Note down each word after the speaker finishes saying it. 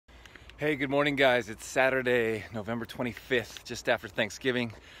Hey, good morning guys. It's Saturday, November 25th, just after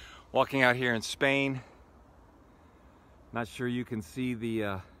Thanksgiving. Walking out here in Spain. Not sure you can see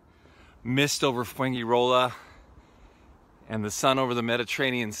the mist over Fuengirola and the sun over the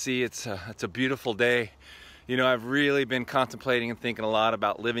Mediterranean Sea. It's a beautiful day. You know, I've really been contemplating and thinking a lot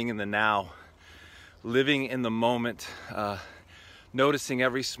about living in the now, living in the moment, noticing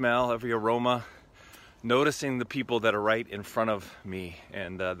every smell, every aroma, noticing the people that are right in front of me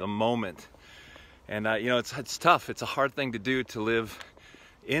and the moment. And you know, it's tough. It's a hard thing to do, to live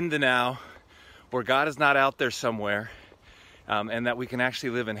in the now where God is not out there somewhere, and that we can actually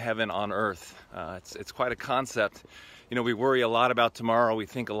live in heaven on earth. It's quite a concept. You know, we worry a lot about tomorrow. We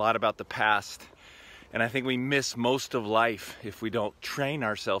think a lot about the past. And I think we miss most of life if we don't train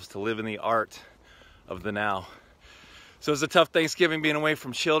ourselves to live in the art of the now. So it's a tough Thanksgiving being away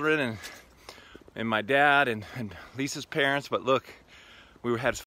from children and my dad and Lisa's parents, but look, we had